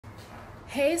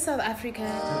Hey South Africa.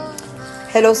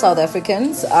 Hello South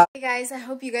Africans. Hey guys, I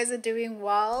hope you guys are doing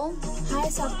well. Hi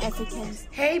South Africans.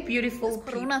 Hey beautiful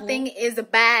people. Corona thing is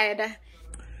bad.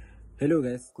 Hello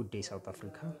guys. Good day South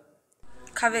Africa.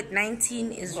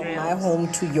 COVID-19 is real. My home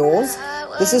to yours.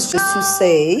 This is just to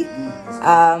say,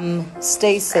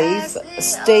 stay safe,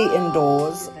 stay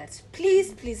indoors.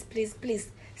 Please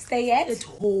stay at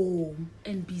Home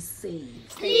and be safe.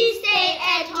 Please stay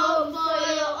at home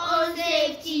for your own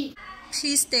safety.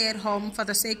 Please stay at home for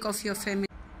the sake of your family.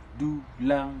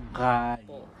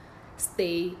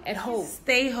 Stay at home.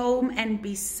 Stay home and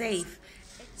be safe.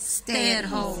 Stay at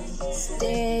home.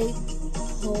 Stay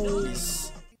home.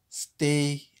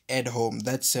 Stay at home.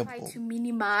 That's simple. Try to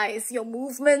minimize your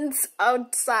movements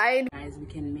outside. Guys, we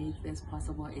can make this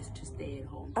possible is to stay at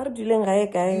home.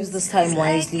 Use this time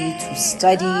wisely to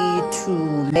study,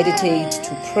 to meditate,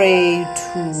 to pray,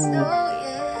 to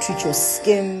treat your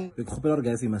skin.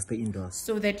 Guys, we must stay indoors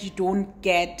So that you don't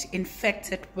get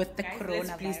infected with the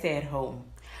coronavirus. Please stay at home.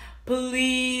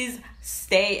 Please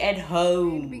stay at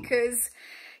home. Because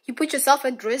you put yourself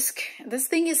at risk. This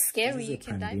thing is scary. This is You a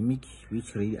can die. pandemic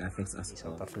which really affects us in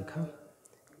South Africa.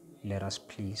 Let us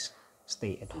please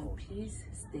stay at home. Please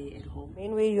stay at home.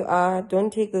 Main way you are,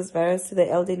 don't take this virus to the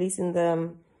elderly in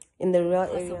the rural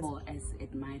areas. Possible as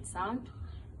it might sound,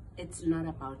 it's not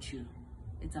about you.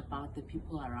 It's about the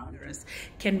people around us.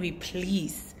 Can we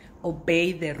please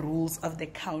obey the rules of the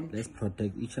country? Let's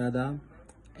protect each other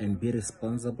and be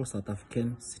responsible South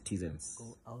African citizens.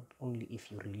 Go out only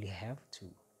if you really have to.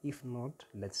 If not,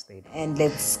 let's stay at home. And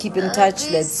let's keep in touch.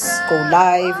 Let's go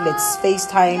live. Let's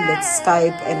FaceTime. Let's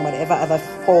Skype and whatever other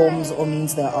forms or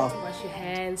means there are. Wash your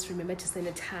hands. Remember to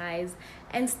sanitize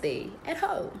and stay at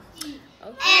home.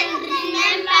 And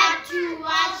remember to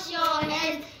wash your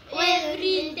hands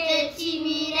every 30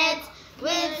 minutes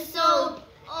with soap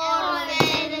or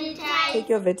sanitizer. Take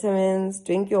your vitamins,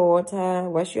 drink your water,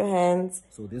 wash your hands.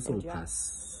 So this will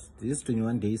pass. These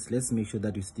 21 days, let's make sure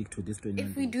that we stick to this 21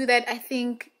 If we days. do that,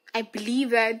 I believe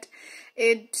that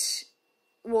it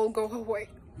will go away.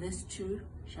 This too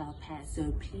shall pass.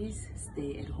 So please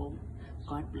stay at home.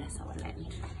 God bless our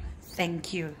land.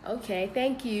 Thank you. Okay,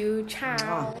 thank you.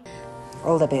 Ciao.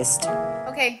 All the best.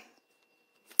 Okay.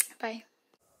 Bye.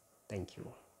 Thank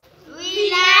you.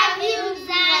 We love you,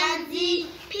 Zanzi.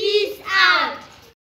 Peace out.